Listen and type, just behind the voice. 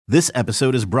This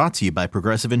episode is brought to you by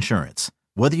Progressive Insurance.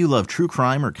 Whether you love true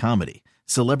crime or comedy,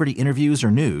 celebrity interviews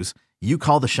or news, you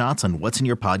call the shots on what's in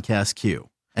your podcast queue.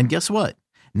 And guess what?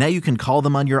 Now you can call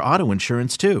them on your auto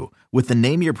insurance too with the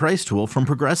Name Your Price tool from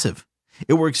Progressive.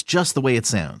 It works just the way it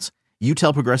sounds. You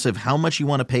tell Progressive how much you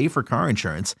want to pay for car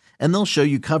insurance, and they'll show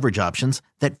you coverage options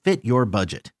that fit your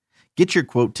budget. Get your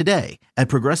quote today at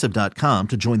Progressive.com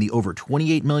to join the over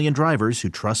 28 million drivers who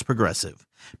trust Progressive.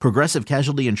 Progressive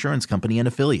Casualty Insurance Company and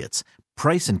Affiliates.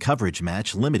 Price and coverage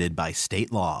match limited by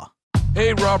state law.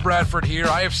 Hey, Rob Bradford here.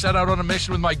 I have set out on a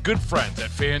mission with my good friends at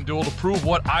FanDuel to prove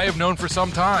what I have known for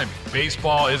some time.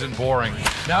 Baseball isn't boring.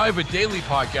 Now I have a daily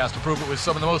podcast to prove it with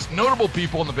some of the most notable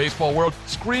people in the baseball world,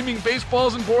 screaming baseball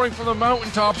isn't boring from the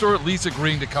mountaintops, or at least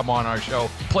agreeing to come on our show.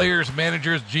 Players,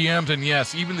 managers, GMs, and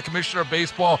yes, even the commissioner of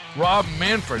baseball, Rob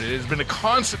Manfred. It has been a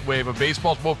constant wave of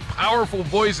baseball's most powerful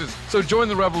voices. So join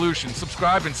the revolution.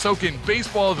 Subscribe and soak in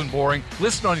Baseball Isn't Boring.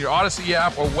 Listen on your Odyssey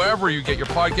app or wherever you get your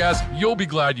podcasts. You'll be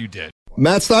glad you did.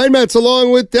 Matt Steinmetz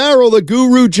along with Daryl, the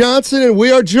Guru Johnson, and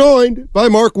we are joined by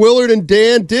Mark Willard and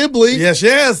Dan Dibley.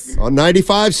 Yes. On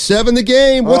 95.7 The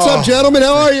Game. What's up, gentlemen?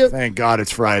 How are you? Thank God it's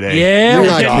Friday. Yeah, You're we're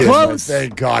not getting kidding. close.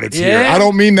 Thank God it's here. I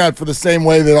don't mean that for the same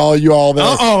way that all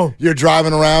that you're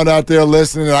driving around out there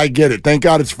listening, and I get it. Thank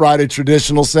God it's Friday,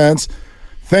 traditional sense.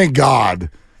 Thank God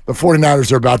the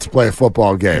 49ers are about to play a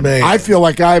football game. Man. I feel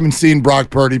like I haven't seen Brock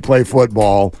Purdy play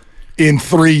football in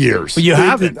 3 years. Well, you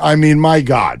haven't. I mean, my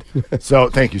God. So,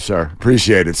 thank you, sir.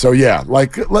 Appreciate it. So, yeah. Well,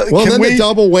 then the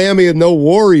double whammy of no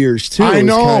Warriors, too. I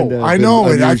know. And I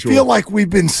unusual. feel like we've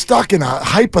been stuck in a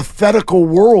hypothetical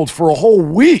world for a whole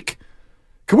week.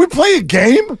 Can we play a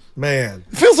game? Man.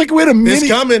 It feels like we had a mini. It's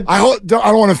coming. I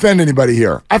don't want to offend anybody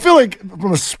here. I feel like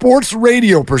from a sports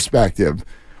radio perspective,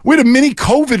 we had a mini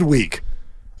COVID week.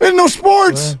 We had no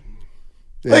sports.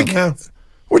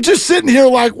 We're just sitting here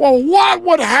like, well, what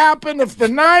would happen if the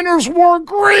Niners wore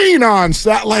green on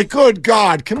Saturday? Like, good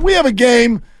God, can we have a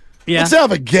game? Yeah. Let's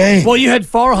have a game. Well, you had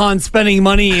Farhan spending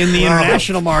money in the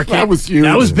international market. That was huge.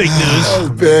 That was big news. That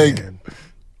was big.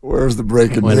 Where's the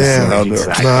breaking news sounder?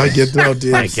 Exactly. No, I get no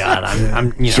deal. My God,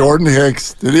 I'm Jordan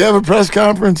Hicks. Did he have a press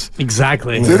conference?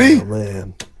 Exactly. Did he? Oh,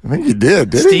 man. I think he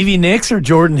did. Did Stevie Nicks or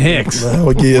Jordan Hicks? I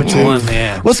would give Which to one,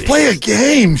 man? Let's play a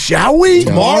game, shall we?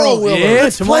 Tomorrow, Willard. Yeah,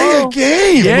 Let's play a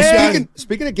game. Yeah.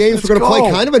 Speaking of games, Let's we're going to go.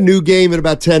 play kind of a new game in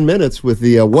about 10 minutes with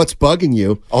the What's Bugging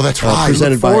You. Oh, that's right.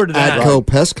 Presented Look by forward to that. ADCO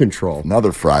Pest Control.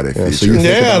 Another Friday feature. So you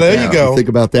think about there that. you go. Think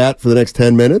about that for the next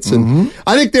 10 minutes. And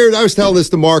I think I was telling this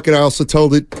to Mark, and I also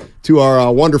told it to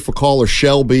our wonderful caller,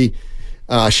 Shelby.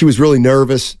 She was really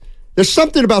nervous. There's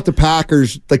something about the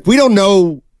Packers. Like, we don't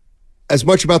know as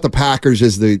much about the Packers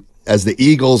as the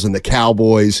Eagles and the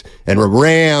Cowboys and the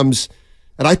Rams.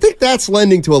 And I think that's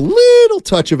lending to a little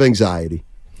touch of anxiety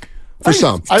for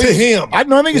some. I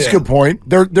think it's a good point.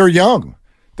 They're young.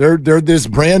 They're this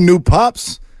brand new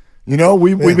pups. You know,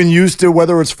 we've been used to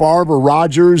whether it's Favre or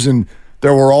Rodgers, and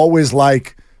there were always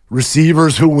like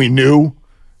receivers who we knew.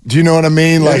 Do you know what I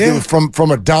mean?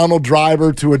 From a Donald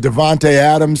Driver to a Devontae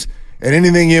Adams and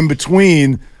anything in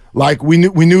between. Like we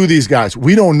knew these guys.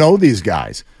 We don't know these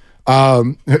guys.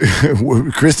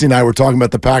 Christy and I were talking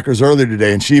about the Packers earlier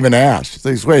today, and she even asked, she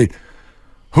says, wait,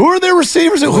 who are their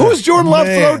receivers? Who's Jordan Love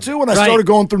throw to? When I started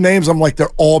going through names, I'm like, they're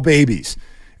all babies.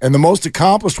 And the most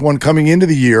accomplished one coming into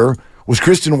the year was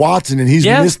Christian Watson, and he's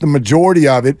missed the majority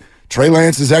of it. Trey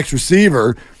Lance's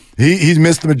ex-receiver, he's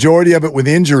missed the majority of it with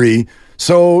injury.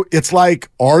 So it's like,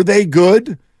 are they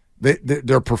good?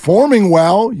 They're performing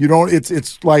well. You don't.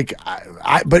 It's like,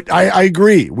 but I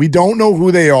agree. We don't know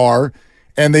who they are,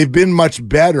 and they've been much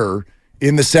better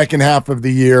in the second half of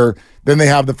the year than they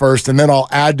have the first. And then I'll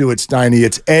add to it, Steiny.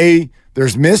 It's A,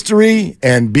 there's mystery,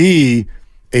 and B,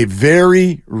 a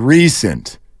very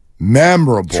recent,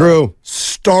 memorable,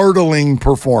 startling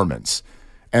performance.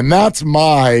 And that's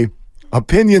my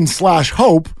opinion /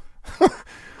 hope,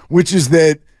 which is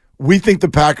that we think the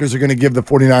Packers are going to give the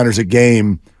 49ers a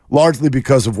game largely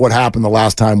because of what happened the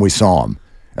last time we saw them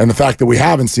and the fact that we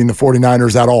haven't seen the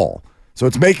 49ers at all. So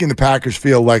it's making the Packers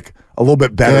feel like a little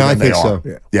bit better than they are.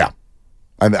 So. Yeah.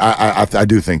 I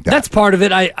do think that. That's part of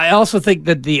it. I also think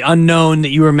that the unknown that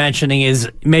you were mentioning is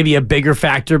maybe a bigger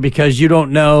factor because you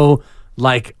don't know,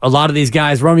 like, a lot of these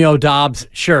guys. Romeo Doubs,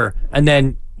 sure. And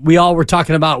then we all were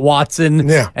talking about Watson.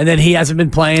 Yeah. And then he hasn't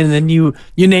been playing. And then you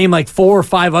name like 4 or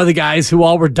 5 other guys who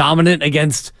all were dominant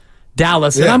against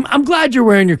Dallas. Yeah. And I'm glad you're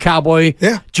wearing your Cowboy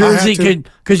jersey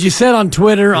because you said on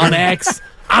Twitter, on X,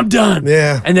 I'm done.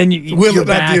 Yeah. And then you're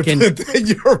back.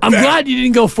 I'm glad you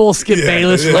didn't go full Skip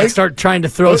Bayless. Like start trying to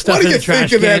throw stuff in the trash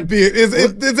can. What do you think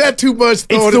of that? Is that too much?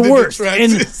 It's the worst.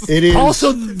 And it is.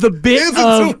 Also, the bit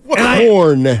of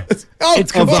corn.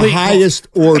 It's of the highest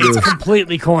order. It's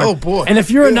completely corn. Oh, boy. And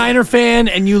if you're a Niner fan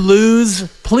and you lose,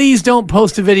 please don't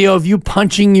post a video of you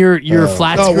punching your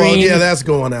flat screen. Oh, well, yeah, that's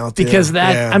going out there. Because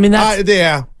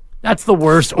that's the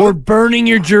worst. Or burning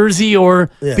your jersey or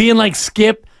being like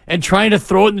Skip and trying to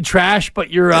throw it in the trash, but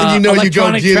your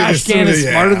electronic trash can is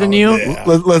smarter than you. Yeah.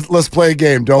 Let's play a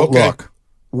game. Don't look.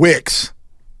 Wicks,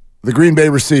 the Green Bay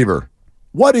receiver.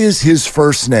 What is his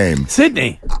first name?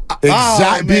 Sydney.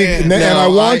 Exactly. And I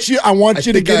want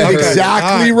you to get it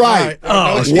exactly right.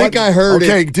 I think I heard it.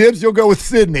 Okay, Dibs, you'll go with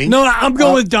Sydney. No, I'm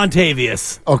going with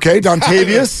Dontavius. Okay,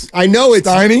 Dontavius. I know it's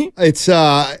Steiny.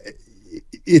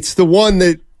 It's the one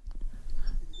that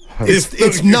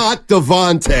it's not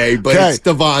Devontae, but it's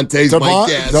Devontae's my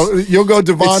guess. You'll go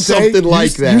Devontae. It's something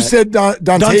like that. You said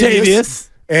Dontavius.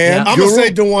 And I'm going to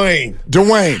say Dwayne.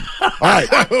 All right.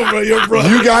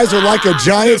 You guys are like a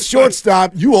giant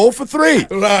shortstop. You 0 for 3.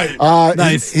 Right.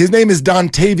 Nice. His name is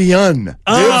Dontavian.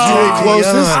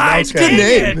 Closest. Good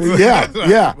name.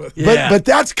 Yeah. But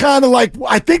that's kind of like,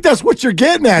 I think that's what you're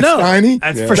getting at, Steiny.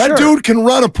 That's for that dude can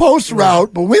run a post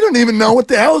route, but we don't even know what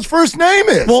the hell his first name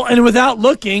is. Well, and without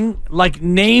looking,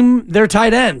 name their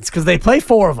tight ends, because they play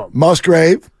 4 of them.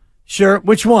 Musgrave. Sure.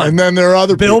 Which one? And then there are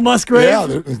other Bill people. Musgrave?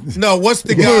 Yeah. No, what's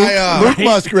the guy? Luke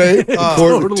Musgrave.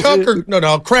 Tucker.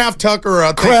 No, Kraft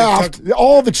Tucker. Kraft.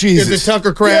 All the cheeses. Is it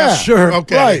Tucker Kraft? Yeah. Sure.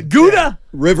 Okay. Right. Gouda.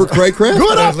 River Craycraft.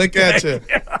 Gouda. Look at you.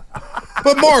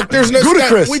 But Mark, there's no.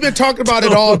 We've been talking about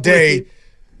it all day.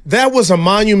 That was a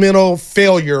monumental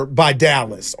failure by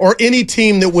Dallas or any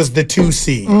team that was the 2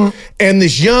 seed. And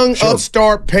this young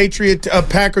upstart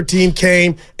Packer team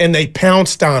came and they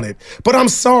pounced on it. But I'm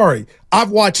sorry. I've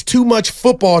watched too much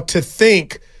football to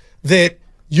think that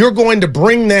you're going to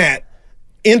bring that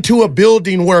into a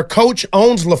building where coach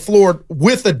owns LaFleur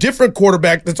with a different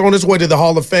quarterback that's on his way to the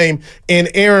Hall of Fame and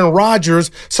Aaron Rodgers.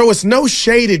 So it's no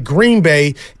shade at Green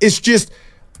Bay. It's just,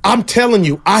 I'm telling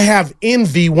you, I have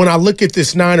envy when I look at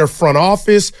this Niner front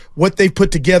office, what they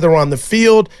put together on the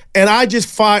field, and I just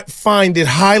find it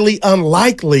highly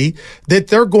unlikely that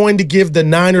they're going to give the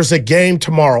Niners a game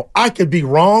tomorrow. I could be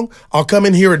wrong. I'll come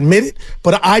in here and admit it,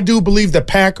 but I do believe the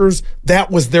Packers,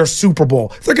 that was their Super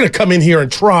Bowl. They're going to come in here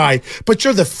and try, but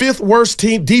you're the 5th worst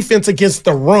team defense against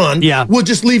the run. Yeah. We'll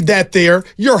just leave that there.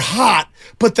 You're hot,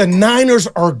 but the Niners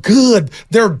are good.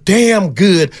 They're damn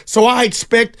good. So I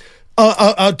expect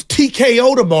a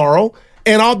TKO tomorrow,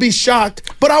 and I'll be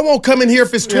shocked. But I won't come in here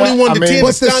if it's 21 to 10.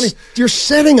 But you're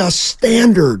setting a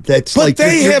standard that's but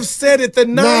they have said it, the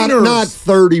Niners. Not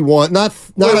 31, not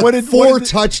a 4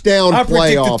 touchdown I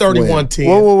playoff 31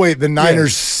 10. Wait. The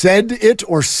Niners said it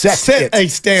or set it? A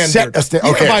standard. Set a standard.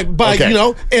 Okay.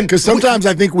 Okay. And because sometimes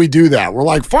I think we do that. We're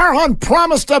like, Farhan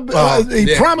promised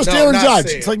promised Aaron Judge.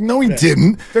 It's like, no, he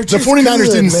didn't. The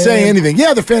 49ers didn't say anything.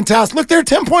 Yeah, they're fantastic. Look, they're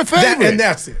 10-point favorite. And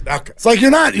that's it. Okay. It's like you're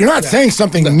not saying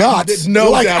something nuts.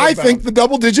 No, I think the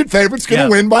double-digit favorite's going to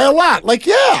win by a lot.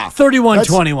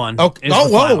 31-21. Okay. Now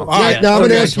I'm going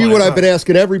to ask you what I've been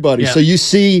asking everybody. Yeah. So you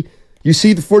see the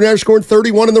 49ers scoring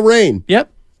 31 in the rain.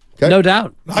 Yep. Okay. No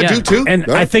doubt. I do too.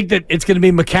 And I think that it's going to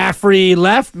be McCaffrey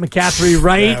left, McCaffrey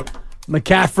right,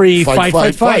 McCaffrey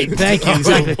fight. Thank you.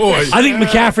 Exactly. I think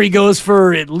McCaffrey goes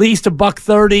for at least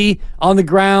 $130 on the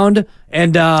ground,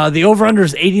 and the over/under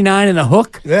is 89 and a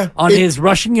hook on his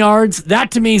rushing yards. That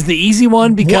to me is the easy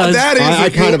one because I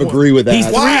kind of agree with that. He's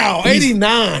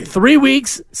 89. 3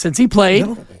 weeks since he played.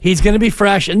 He's going to be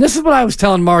fresh. And this is what I was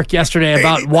telling Mark yesterday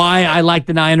about why I like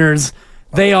the Niners.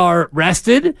 They are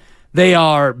rested. They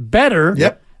are better.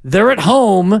 Yep. They're at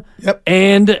home. Yep.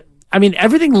 And I mean,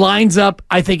 everything lines up,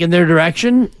 I think, in their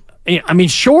direction. I mean,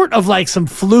 short of some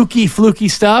fluky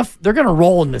stuff, they're going to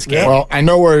roll in this game. Well, I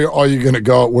know where you're going to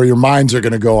go, where your minds are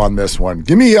going to go on this one.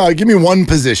 Give me one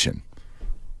position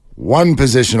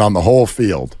on the whole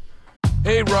field.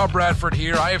 Hey, Rob Bradford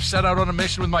here. I have set out on a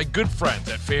mission with my good friends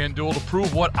at FanDuel to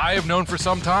prove what I have known for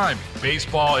some time.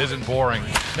 Baseball isn't boring.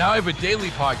 Now I have a daily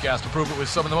podcast to prove it with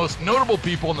some of the most notable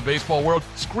people in the baseball world,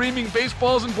 screaming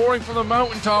baseball isn't boring from the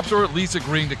mountaintops, or at least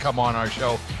agreeing to come on our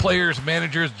show. Players,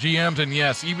 managers, GMs, and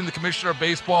yes, even the commissioner of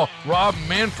baseball, Rob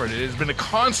Manfred. It has been a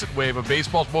constant wave of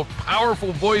baseball's most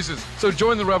powerful voices. So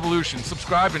join the revolution.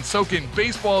 Subscribe and soak in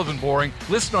Baseball Isn't Boring.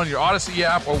 Listen on your Odyssey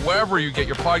app or wherever you get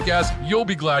your podcasts. You'll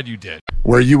be glad you did.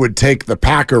 Where you would take the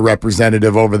Packer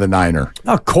representative over the Niner.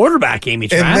 Quarterback, Amy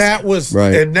Trask. And that was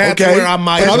right. And that's where I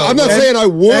might. I'm not saying I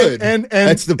would. And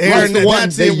that's the Aaron, one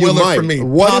that's that you might. for me.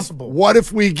 What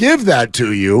if we give that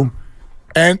to you,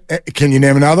 And can you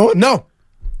name another one? No.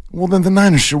 Well, then the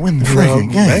Niners should win the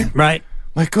freaking game. Right.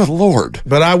 Like, good Lord.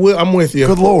 But I'm with you.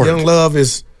 Good Lord. Young Love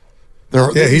is.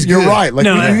 He's good. You're right. Like,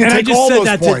 no, and I just said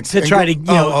that to try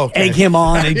to egg him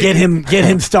on and get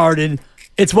him started.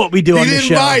 It's what we do on the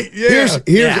show.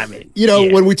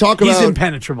 When we talk about he's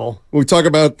impenetrable. When we talk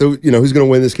about who's going to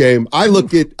win this game, I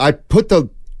put the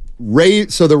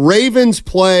Ravens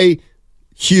play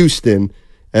Houston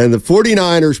and the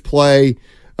 49ers play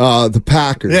the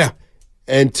Packers. Yeah.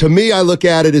 And to me, I look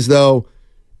at it as though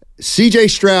C.J.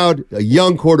 Stroud, a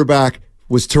young quarterback,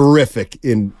 was terrific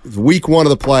in week 1 of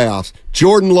the playoffs.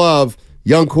 Jordan Love,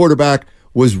 young quarterback,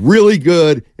 was really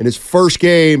good in his first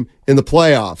game in the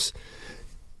playoffs.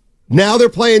 Now they're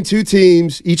playing 2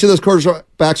 teams. Each of those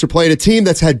quarterbacks are playing a team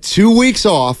that's had 2 weeks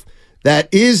off. That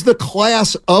is the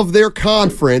class of their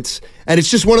conference. And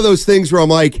it's just one of those things where I'm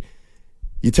like,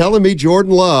 you telling me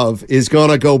Jordan Love is going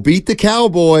to go beat the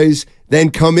Cowboys,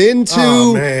 then come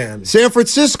into San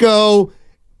Francisco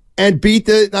and beat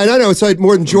I know it's like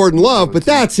more than Jordan Love, but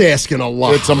that's asking a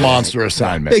lot. It's a monster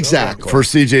assignment. Exactly. For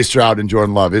C.J. Stroud and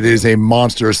Jordan Love. It is a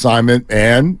monster assignment,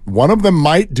 and one of them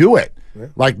might do it. Yeah.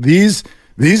 Like these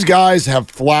guys have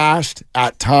flashed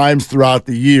at times throughout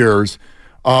the years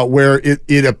where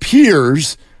it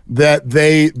appears that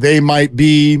they might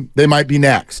be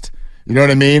next. You know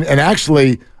what I mean? And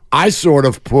actually, I sort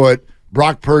of put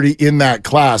Brock Purdy in that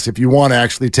class if you want to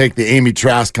actually take the Amy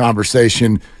Trask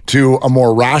conversation to a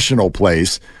more rational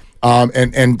place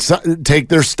and take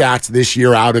their stats this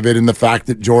year out of it and the fact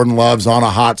that Jordan Love's on a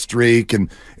hot streak and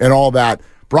all that.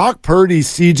 Brock Purdy,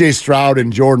 C.J. Stroud,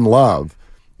 and Jordan Love,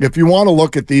 if you want to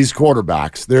look at these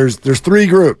quarterbacks, there's 3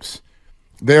 groups.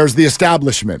 There's the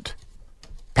establishment,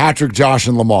 Patrick, Josh,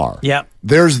 and Lamar. Yep.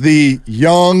 There's the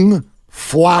young,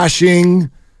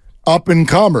 flashing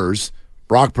up-and-comers,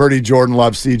 Brock Purdy, Jordan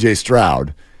Love, C.J.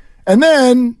 Stroud. And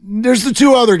then there's the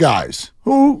 2 other guys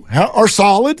who are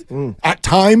solid at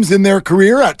times in their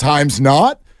career, at times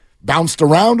not, bounced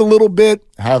around a little bit,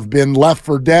 have been left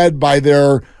for dead by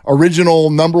their original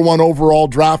number 1 overall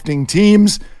drafting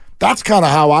teams. That's kind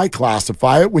of how I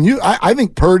classify it. I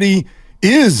think Purdy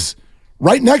is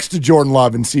right next to Jordan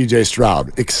Love and C.J.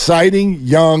 Stroud. Exciting,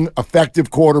 young, effective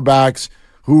quarterbacks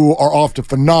who are off to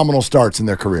phenomenal starts in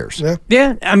their careers.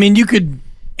 Yeah. I mean, you could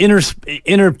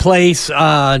interplace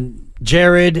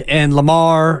Jared and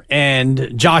Lamar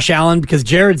and Josh Allen because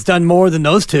Jared's done more than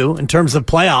those 2 in terms of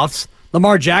playoffs.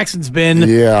 Lamar Jackson's been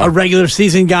a regular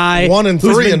season guy. 1 and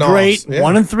 3 in the great. offs. Yeah.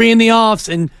 1 and 3 in the offs.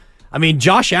 And I mean,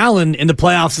 Josh Allen in the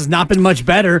playoffs has not been much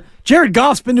better. Jared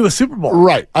Goff's been to a Super Bowl.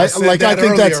 Right. I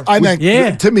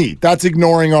think to me, that's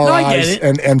ignoring our eyes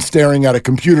and staring at a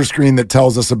computer screen that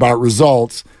tells us about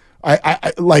results.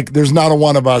 I like there's not a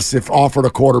one of us if offered a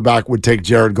quarterback would take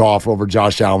Jared Goff over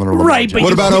Josh Allen or Lamar Jackson. But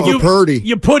what about over Purdy?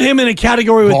 You put him in a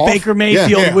category with Baker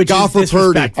Mayfield, which Goff is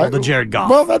disrespectful to Jared Goff.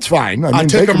 Well, that's fine. I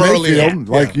took Baker him Mayfield,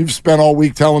 earlier. you've spent all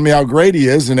week telling me how great he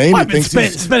is, and Amy thinks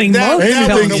he's spending months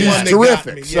telling me he's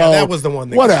terrific. So that was the one.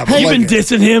 Whatever. You've been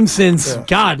dissing him since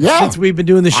since we've been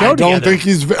doing the show together. I don't think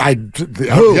he's.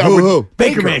 Who?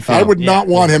 Baker Mayfield. I would not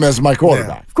want him as my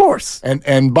quarterback. Of course.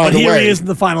 And by the way, here he is in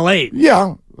the final 8.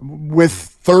 Yeah, with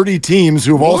 30 teams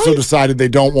who've also decided they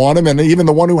don't want him, and even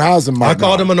the one who has him. I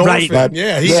called him an orphan. Right.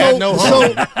 He had no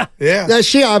home. Now,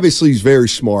 she obviously is very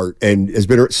smart and has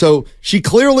been. So she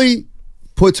clearly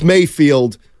puts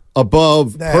Mayfield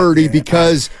above Purdy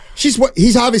because he's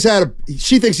obviously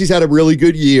she thinks he's had a really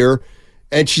good year,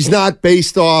 and she's not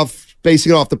basing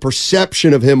it off the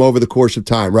perception of him over the course of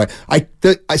time, right? I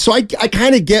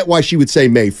kind of get why she would say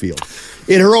Mayfield.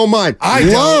 In her own mind,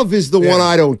 Love is the one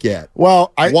I don't get.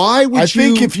 Well, I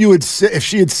think if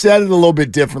she had said it a little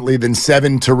bit differently than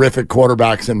 7 terrific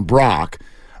quarterbacks in Brock,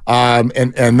 and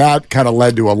that kind of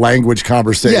led to a language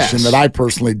conversation that I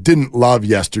personally didn't love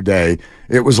yesterday.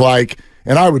 It was like,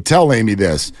 and I would tell Amy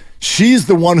this, she's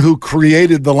the one who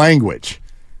created the language.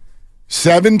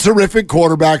 7 terrific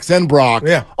quarterbacks and Brock.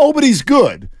 Yeah. Oh, but he's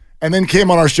good. And then came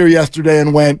on our show yesterday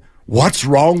and went, what's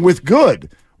wrong with good?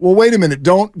 Well, wait a minute.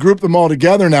 Don't group them all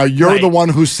together now. You're the one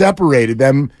who separated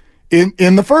them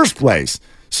in the first place.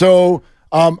 So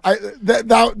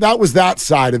that was that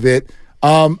side of it.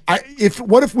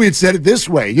 What if we had said it this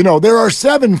way? There are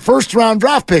 7 first-round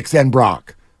draft picks in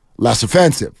Brock. Less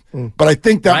offensive. But I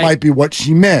think that might be what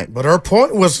she meant. But her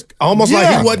point was almost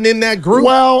like he wasn't in that group.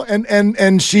 Well,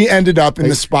 and she ended up in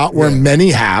the spot where many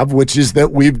have, which is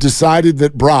that we've decided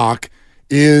that Brock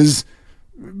is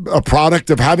a product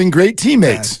of having great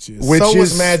teammates. So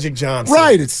was Magic Johnson.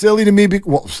 Right. It's silly to me.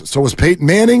 So was Peyton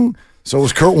Manning. So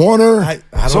was Kurt Warner. I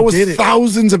don't so was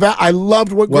thousands of. I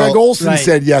loved what Greg Olson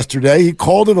said yesterday. He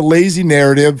called it a lazy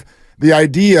narrative the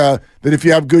idea that if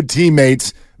you have good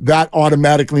teammates, that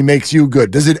automatically makes you good.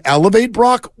 Does it elevate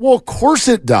Brock? Well, of course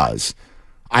it does.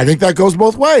 I think that goes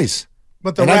both ways.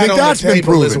 But the rat on the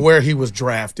table is where he was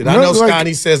drafted. I know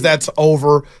Scotty says that's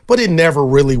over, but it never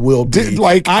really will be.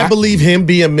 I believe him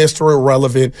being Mr.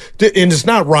 Irrelevant, and it's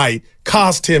not right,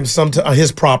 cost him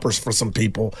his propers for some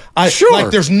people.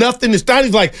 Sure. There's nothing.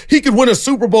 Scotty's like, he could win a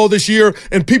Super Bowl this year,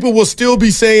 and people will still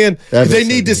be saying they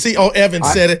need to see. Evan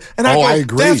said it. And I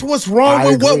agree. That's what's wrong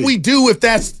with what we do if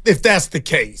that's the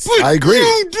case. But I agree.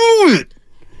 You do it.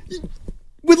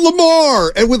 With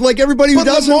Lamar and with everybody who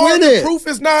doesn't win it. The proof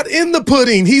is not in the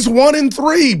pudding. He's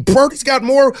 1-3. Purdy's got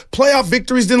more playoff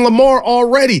victories than Lamar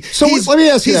already. So let me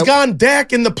ask you He's gone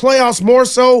Dak in the playoffs more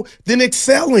so than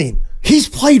excelling. He's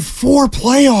played 4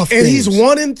 playoff games. And he's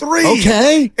 1-3.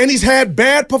 Okay. And he's had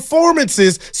bad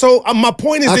performances. So my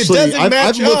point is, it doesn't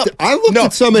match up. I looked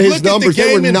at some of his numbers.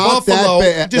 They were not that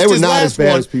bad. They were not as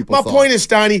bad as people thought. My point is,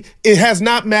 Steiny, it has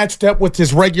not matched up with his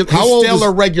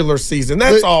stellar regular season.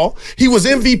 That's all. He was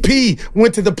MVP,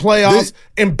 went to the playoffs,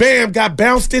 and bam, got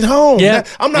bounced at home. Yeah.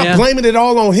 I'm not blaming it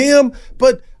all on him,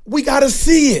 but we got to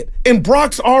see it. And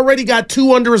Brock's already got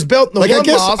 2 under his belt.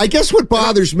 I guess what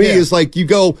bothers me is you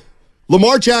go,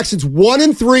 Lamar Jackson's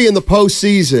 1-3 in the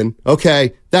postseason.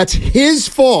 Okay, that's his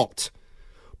fault.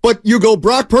 But you go,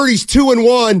 Brock Purdy's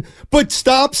 2-1, but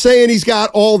stop saying he's got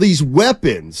all these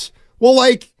weapons. Well,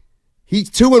 he's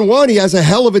 2-1. He has a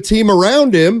hell of a team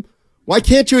around him. Why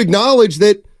can't you acknowledge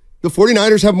that the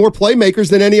 49ers have more playmakers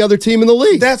than any other team in the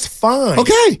league? That's fine.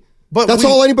 Okay, but that's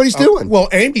all anybody's doing. Well,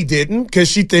 Amy didn't because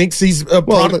she thinks he's a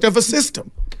product of a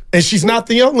system, and she's not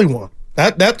the only one.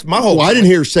 That's my whole. Well, I didn't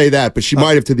hear her say that, but she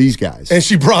might have to these guys. And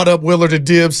she brought up Willard and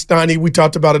Dibbs, Steiny. We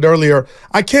talked about it earlier.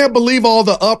 I can't believe all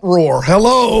the uproar.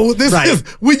 Hello, this is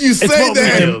when you say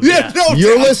that.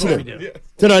 You're listening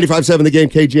to 95.7 The Game,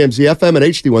 KGMZ FM and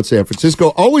HD1 San Francisco.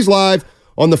 Always live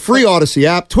on the free Odyssey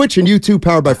app, Twitch and YouTube,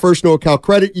 powered by First NorCal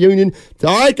Credit Union.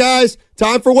 All right, guys,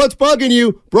 time for What's Bugging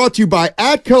You, brought to you by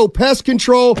Atco Pest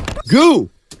Control. Goo.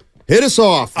 Hit us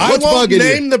off. What's I won't bugging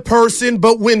name the person,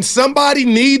 but when somebody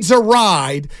needs a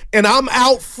ride and I'm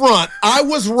out front, I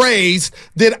was raised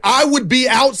that I would be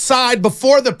outside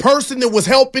before the person that was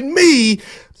helping me.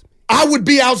 I would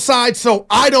be outside so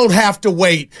I don't have to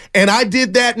wait. And I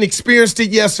did that and experienced it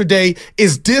yesterday.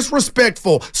 Is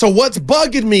disrespectful. So what's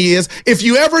bugging me is if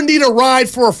you ever need a ride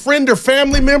for a friend or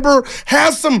family member,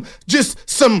 have some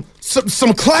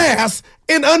class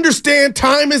and understand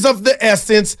time is of the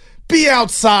essence. Be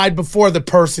outside before the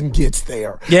person gets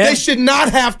there. Yeah. They should not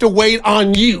have to wait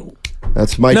on you.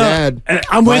 That's my dad.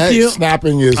 I'm with you.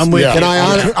 Snapping is. I'm with you.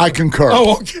 I concur.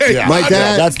 Oh, okay. Yeah. My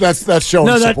dad. That's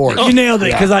showing support. You nailed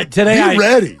it because today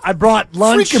ready. I brought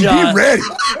lunch. Freaking be ready.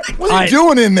 What are you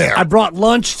doing in there? I brought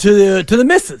lunch to the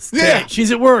missus. Today. Yeah. She's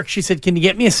at work. She said, "Can you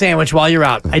get me a sandwich while you're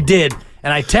out?" I did.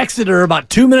 And I texted her about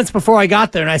 2 minutes before I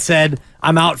got there, and I said,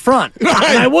 "I'm out front." And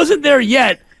I wasn't there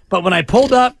yet, but when I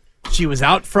pulled up, she was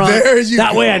out front.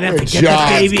 That way I didn't have to get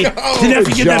that baby. Didn't have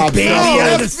to get that baby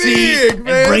out of the seat and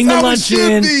bring the lunch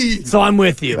in. So I'm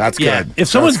with you. That's good. If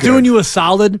someone's doing you a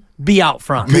solid, be out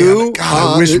front. Man,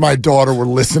 God, I wish my daughter were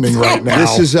listening right now.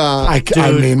 This is I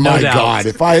mean, my God.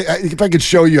 If I could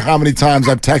show you how many times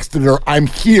I've texted her, I'm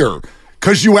here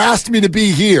because you asked me to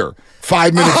be here.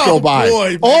 5 minutes go by.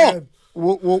 Boy, man.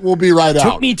 We'll be right out.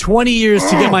 Took me 20 years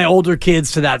to get my older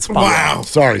kids to that spot. Wow.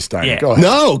 Sorry, Stein. Yeah. Go ahead.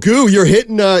 No, Goo, you're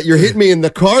hitting me in the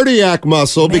cardiac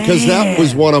muscle because that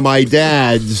was one of my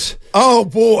dad's. Oh,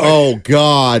 boy. Oh,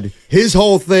 God. His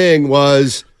whole thing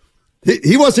was,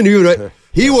 he wasn't even,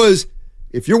 he was,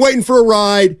 if you're waiting for a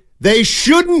ride, they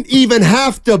shouldn't even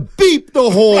have to beep the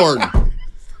horn.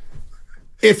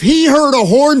 If he heard a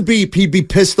horn beep, he'd be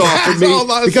pissed off at me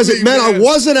because it meant I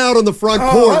wasn't out on the front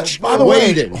porch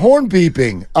waiting. Horn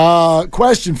beeping.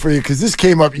 Question for you, because this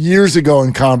came up years ago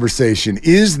in conversation.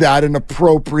 Is that an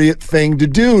appropriate thing to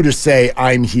do to say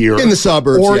I'm here? In the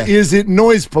suburbs, or is it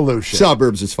noise pollution?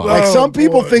 Suburbs is fine. Like some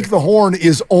people think the horn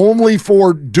is only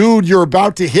for, dude, you're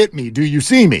about to hit me. Do you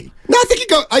see me? No, I think you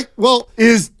go.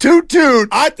 Is toot toot?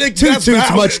 I think toot toot's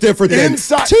much different than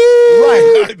inside. Toot.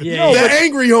 Right. Yeah. The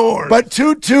angry horn. But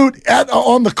toot toot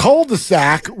on the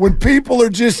cul-de-sac when people are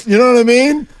just, you know what I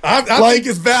mean? I think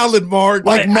it's valid, Mark.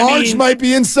 Like Marge might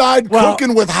be inside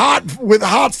cooking with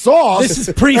hot sauce. This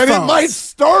is pre-phones. And it might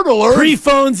startle her.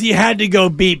 Pre-phones, you had to go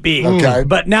beep beep. Okay.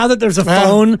 But now that there's a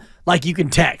phone, like you can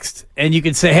text and you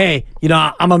can say, hey,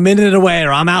 I'm a minute away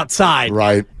or I'm outside.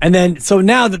 Right. And then, so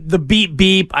now the beep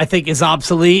beep, I think, is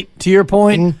obsolete to your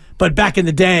point. Mm-hmm. But back in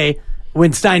the day,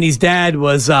 when Steiny's dad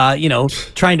was,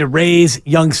 trying to raise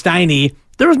young Steiny,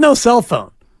 there was no cell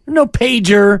phone, no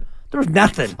pager, There was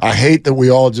nothing. I hate that we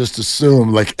all just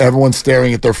assume, like, everyone's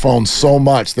staring at their phone so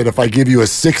much that if I give you a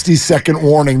 60-second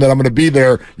warning that I'm going to be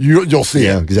there, you'll see it.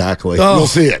 Yeah, exactly. You'll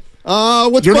see it.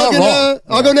 What's You're bugging? not wrong.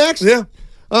 I'll go next. Yeah.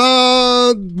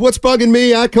 What's bugging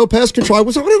me? Atco Pest Control. I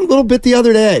was on it a little bit the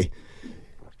other day.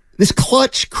 This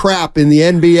clutch crap in the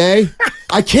NBA,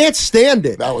 I can't stand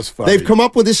it. That was funny. They've come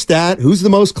up with this stat. Who's the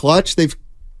most clutch? They've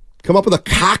come up with a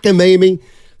cockamamie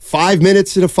 5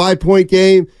 minutes in a 5-point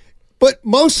game. But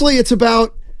mostly it's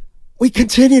about we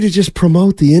continue to just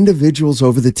promote the individuals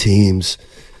over the teams.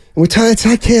 And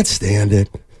I can't stand it.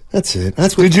 That's it.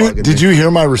 That's what Did you hear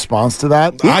my response to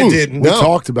that? I didn't. We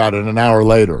talked about it an hour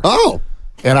later. Oh.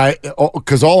 And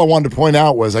because all I wanted to point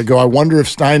out was, I wonder if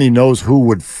Steiny knows who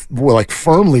would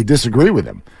firmly disagree with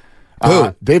him.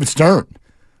 Who? David Stern.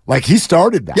 Like, he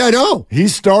started that. Yeah, I know. He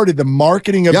started the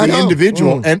marketing of the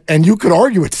individual, and you could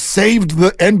argue it saved the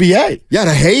NBA. Yeah, and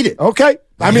I hate it. Okay.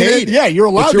 You're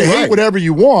allowed to hate whatever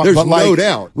you want. There's but no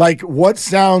doubt. Like, what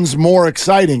sounds more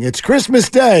exciting? It's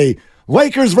Christmas Day,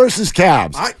 Lakers versus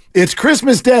Cavs. It's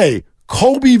Christmas Day,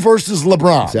 Kobe versus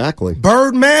LeBron. Exactly.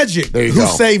 Bird Magic, who go.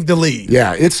 saved the league.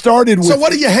 Yeah, it started with... So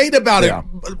what do you hate about it?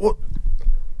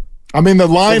 I mean, the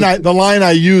line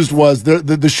I used was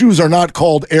the shoes are not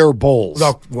called Air Bowls.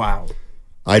 Oh, wow.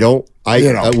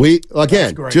 We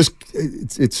again, just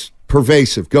it's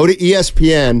pervasive. Go to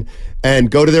ESPN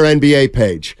and go to their NBA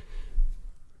page.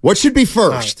 What should be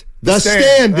first? Right. The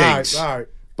standings. All right.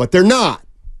 But they're not.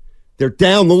 They're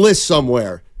down the list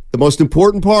somewhere. The most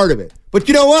important part of it. But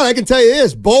you know what? I can tell you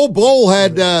this: Bowl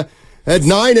had 9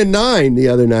 and 9 the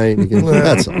other night.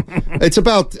 That's all. It's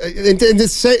about.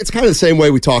 It's kind of the same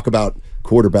way we talk about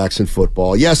quarterbacks in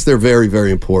football. Yes, they're very,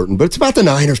 very important, but it's about the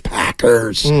Niners,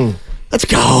 Packers. Let's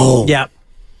go. Yep.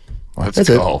 Let's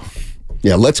go.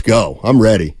 Yeah, let's go. I'm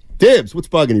ready. Dibs, what's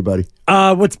bugging you, buddy?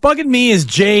 What's bugging me is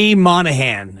Jay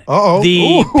Monahan,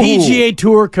 the PGA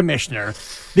Tour commissioner,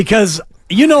 because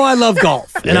I love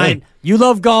golf, and you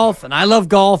love golf, and I love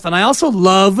golf, and I also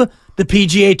love the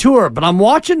PGA Tour. But I'm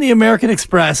watching the American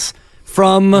Express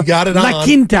from La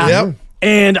Quinta,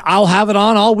 and I'll have it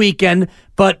on all weekend.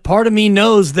 But part of me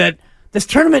knows that this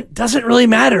tournament doesn't really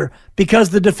matter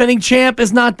because the defending champ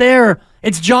is not there.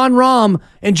 It's Jon Rahm,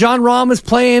 and Jon Rahm is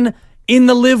playing in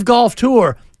the Live Golf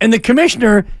Tour. And the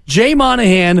commissioner, Jay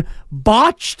Monahan,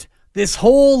 botched this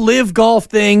whole Live Golf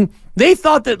thing. They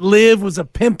thought that Live was a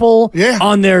pimple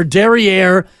on their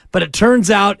derriere, but it turns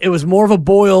out it was more of a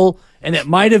boil, and it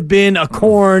might have been a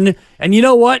corn. And you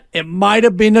know what? It might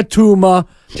have been a tumor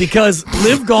because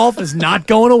Live Golf is not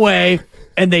going away,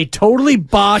 and they totally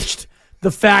botched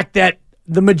the fact that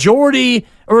the majority,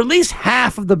 or at least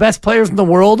half of the best players in the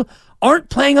world, aren't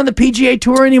playing on the PGA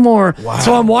Tour anymore. Wow.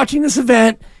 So I'm watching this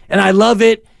event, and I love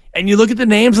it. And you look at the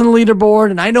names on the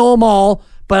leaderboard, and I know them all,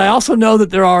 but I also know that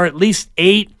there are at least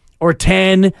 8 or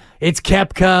 10. It's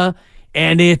Koepka,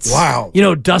 and it's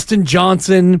Dustin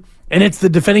Johnson, and it's the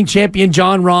defending champion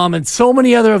Jon Rahm, and so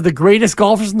many other of the greatest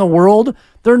golfers in the world.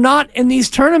 They're not in these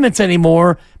tournaments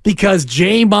anymore because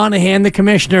Jay Monahan, the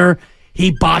commissioner,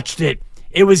 he botched it.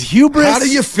 It was hubris. How do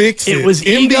you fix it? It was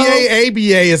NBA, ego.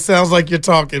 ABA, it sounds like you're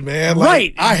talking, man.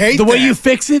 Right. I hate the way you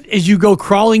fix it is you go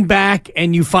crawling back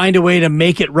and you find a way to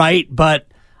make it right, but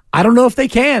I don't know if they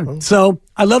can. So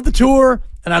I love the tour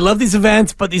and I love these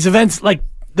events, but these events like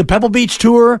the Pebble Beach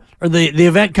Tour or the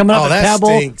event coming up at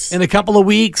Pebble in a couple of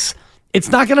weeks, it's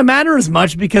not going to matter as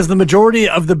much because the majority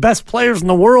of the best players in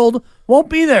the world won't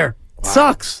be there. It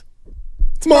sucks.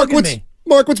 It's Mark,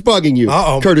 what's bugging you?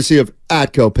 Courtesy of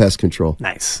Atco Pest Control.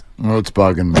 Nice. Oh, it's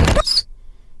bugging me.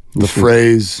 The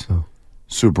phrase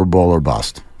Super Bowl or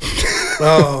bust.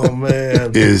 Oh,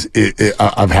 man.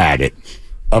 I've had it.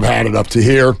 I've had it up to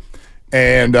here.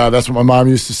 And that's what my mom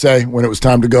used to say when it was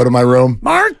time to go to my room.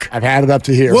 Mark! I've had it up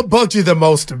to here. What bugged you the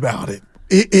most about it?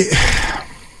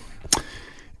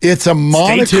 It's a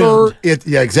moniker.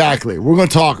 Yeah, exactly. We're going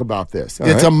to talk about this.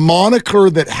 It's a moniker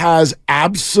that has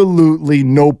absolutely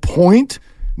no point,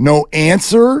 no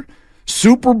answer.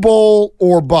 Super Bowl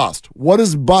or bust. What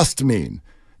does bust mean?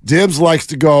 Dibs likes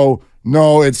to go,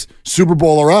 no, it's Super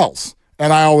Bowl or else.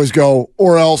 And I always go,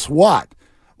 or else what?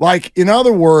 Like, in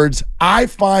other words, I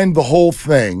find the whole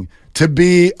thing to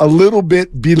be a little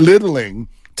bit belittling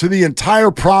to the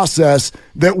entire process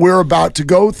that we're about to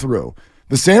go through.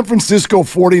 The San Francisco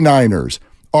 49ers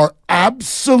are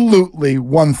absolutely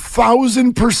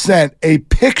 1,000% a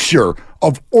picture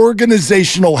of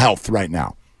organizational health right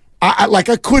now.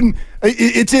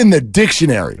 It's in the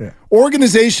dictionary. Yeah.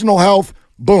 Organizational health,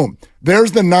 boom.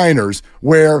 There's the Niners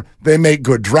where they make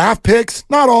good draft picks,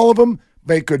 not all of them,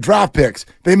 make good draft picks.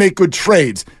 They make good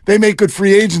trades. They make good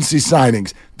free agency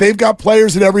signings. They've got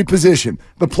players at every position.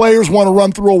 The players want to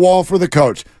run through a wall for the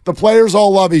coach. The players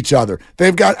all love each other.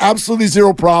 They've got absolutely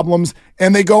zero problems,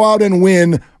 and they go out and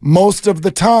win most of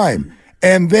the time.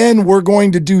 And then we're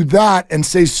going to do that and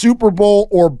say Super Bowl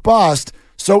or bust.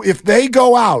 So if they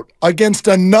go out against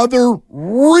another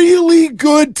really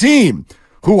good team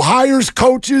who hires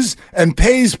coaches and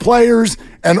pays players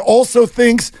and also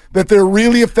thinks that they're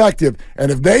really effective,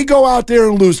 and if they go out there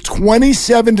and lose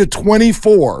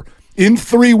 27-24 in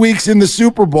 3 weeks in the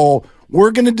Super Bowl,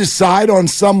 we're going to decide on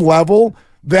some level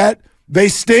that they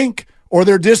stink or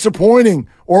they're disappointing,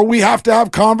 or we have to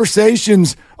have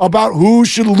conversations about who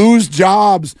should lose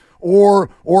jobs or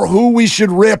who we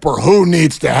should rip or who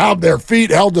needs to have their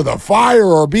feet held to the fire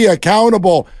or be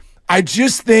accountable. I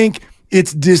just think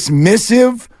it's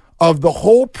dismissive of the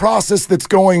whole process that's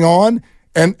going on,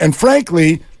 and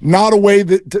frankly, not a way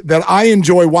that I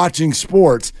enjoy watching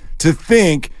sports, to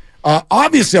think,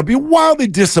 obviously I'll be wildly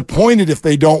disappointed if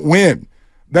they don't win.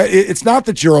 It's not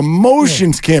that your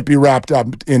emotions can't be wrapped up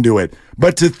into it,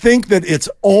 but to think that it's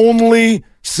only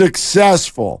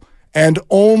successful and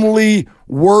only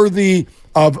worthy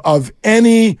of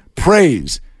any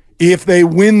praise if they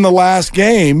win the last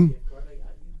game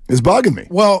is bugging me.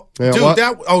 Well, dude,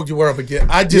 you were up again.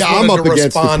 I just wanted to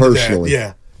respond to that.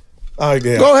 Yeah.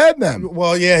 Yeah. Go ahead, then.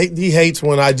 Well, yeah, he hates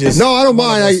when I just... No, I don't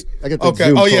mind. I get the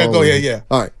Zoom Oh, yeah, call go ahead, yeah.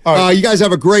 All right. You guys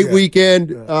have a great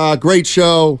weekend. Great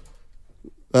show.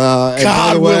 And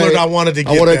by the way, Willard, I wanted to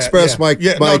get I want to that. express my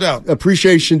no doubt.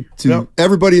 appreciation to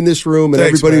everybody in this room and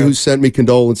Thanks, everybody man. who sent me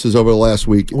condolences over the last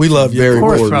week. We love you. Very Of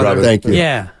course, important. brother. Thank you.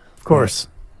 Yeah, of course.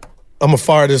 I'm going to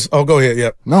fire this. Oh, go ahead,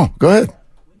 yep. No, go ahead.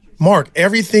 Mark,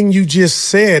 everything you just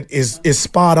said is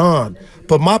spot on.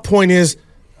 But my point is,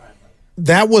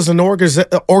 that was an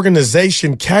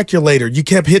organization calculator. You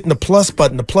kept hitting the plus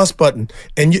button,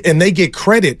 and they get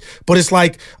credit. But it's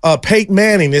like Peyton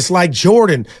Manning. It's like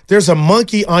Jordan. There's a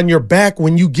monkey on your back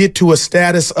when you get to a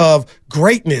status of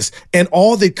greatness. And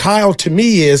all that Kyle, to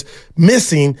me, is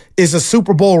missing is a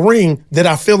Super Bowl ring that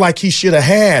I feel like he should have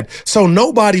had. So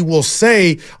nobody will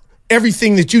say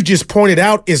everything that you just pointed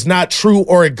out is not true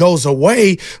or it goes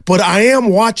away. But I am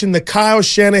watching the Kyle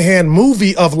Shanahan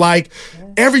movie of like,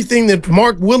 everything that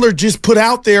Mark Willard just put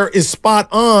out there is spot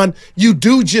on. You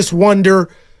do just wonder,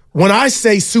 when I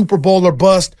say Super Bowl or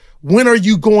bust, when are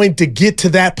you going to get to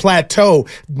that plateau?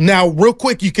 Now, real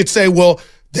quick, you could say, well,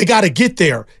 they got to get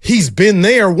there. He's been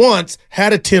there once,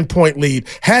 had a 10-point lead,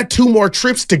 had 2 more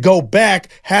trips to go back,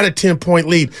 had a 10-point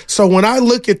lead. So when I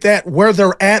look at that, where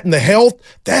they're at in the health,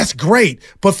 that's great.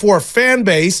 But for a fan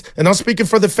base, and I'm speaking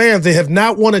for the fans, they have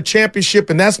not won a championship,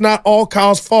 and that's not all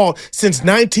Kyle's fault, since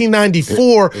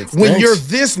 1994. When you're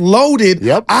this loaded,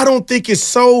 I don't think it's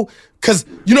so... Because,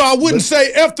 I wouldn't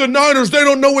say F the Niners, they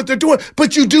don't know what they're doing.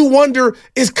 But you do wonder,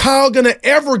 is Kyle going to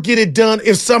ever get it done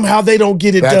if somehow they don't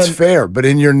get it done? That's fair. But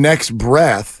in your next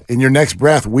breath,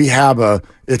 we have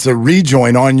it's a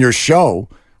rejoin on your show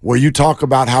where you talk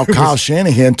about how Kyle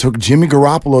Shanahan took Jimmy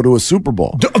Garoppolo to a Super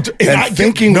Bowl.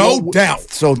 No doubt.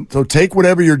 So take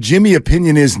whatever your Jimmy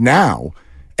opinion is now,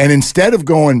 and instead of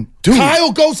going, dude,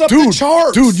 Kyle goes up the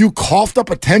charts. Dude, you coughed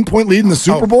up a 10-point lead in the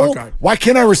Super Bowl? Okay. Why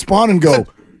can't I respond and go,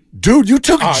 dude, you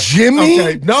took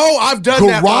Jimmy No, I've done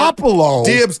Garoppolo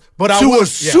that. Dibs, but I to a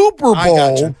Super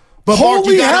Bowl. But Mark,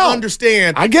 you got hell. to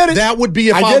understand. I get it. That would be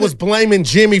if I was blaming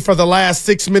Jimmy for the last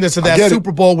 6 minutes of that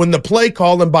Super Bowl when the play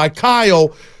calling by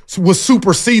Kyle was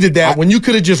superseded that. When you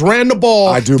could have just ran the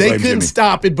ball, they couldn't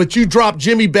stop it, but you dropped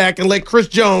Jimmy back and let Chris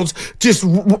Jones just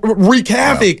wreak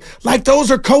havoc. Yeah. Like, those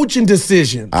are coaching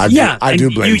decisions. I do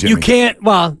blame Jimmy. You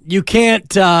can't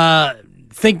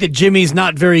think that Jimmy's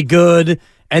not very good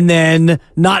and then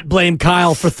not blame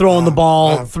Kyle for throwing the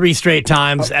ball 3 straight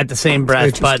times at the same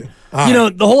breath. But,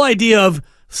 the whole idea of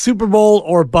Super Bowl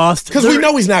or bust. Because we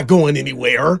know he's not going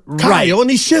anywhere, Kyle, and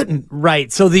he shouldn't.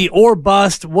 Right. So the or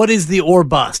bust, what is the or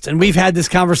bust? And we've had this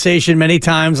conversation many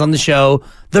times on the show.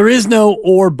 There is no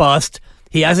or bust.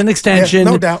 He has an extension.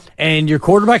 No doubt. And your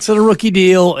quarterback's on a rookie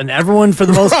deal, and everyone, for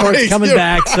the most part, is coming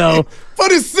back. Right. So,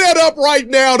 but it's set up right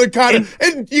now to kind of,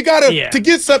 and you got to, to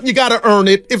get something, you got to earn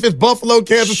it. If it's Buffalo,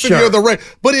 Kansas City, or the Rams.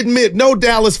 But admit, no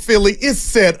Dallas, Philly, it's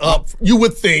set up, you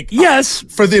would think. Yes.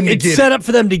 For them to get it. It's set up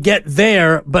for them to get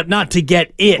there, but not to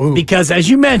get it. Ooh. Because, as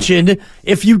you mentioned,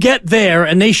 if you get there,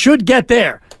 and they should get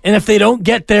there, and if they don't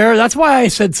get there, that's why I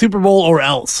said Super Bowl or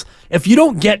else. If you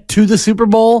don't get to the Super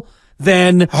Bowl,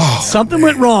 then something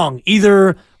went wrong,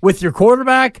 either with your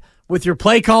quarterback, with your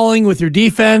play calling, with your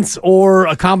defense, or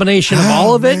a combination of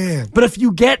all of it. Man. But if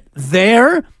you get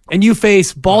there and you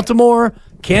face Baltimore,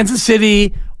 Kansas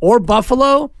City, or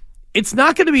Buffalo, it's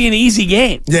not going to be an easy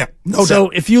game. Yeah, no doubt. So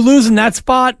if you lose in that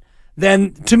spot,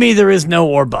 then to me there is no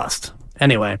or bust.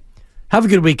 Anyway, have a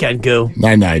good weekend, Goo.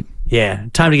 Night. Yeah,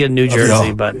 time to get a New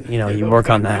Jersey, but you work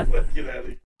on that.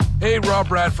 Hey, Rob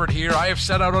Bradford here. I have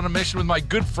set out on a mission with my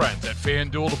good friends at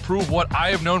FanDuel to prove what I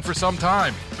have known for some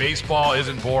time. Baseball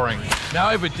isn't boring. Now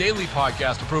I have a daily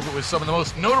podcast to prove it with some of the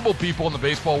most notable people in the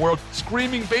baseball world,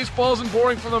 screaming baseball isn't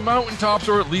boring from the mountaintops,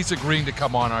 or at least agreeing to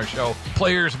come on our show.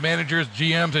 Players, managers,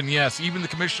 GMs, and yes, even the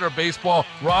commissioner of baseball,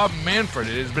 Rob Manfred.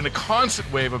 It has been a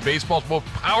constant wave of baseball's most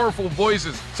powerful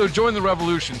voices. So join the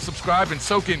revolution. Subscribe and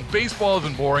soak in Baseball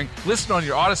Isn't Boring. Listen on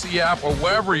your Odyssey app or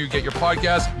wherever you get your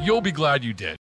podcasts. You'll be glad you did.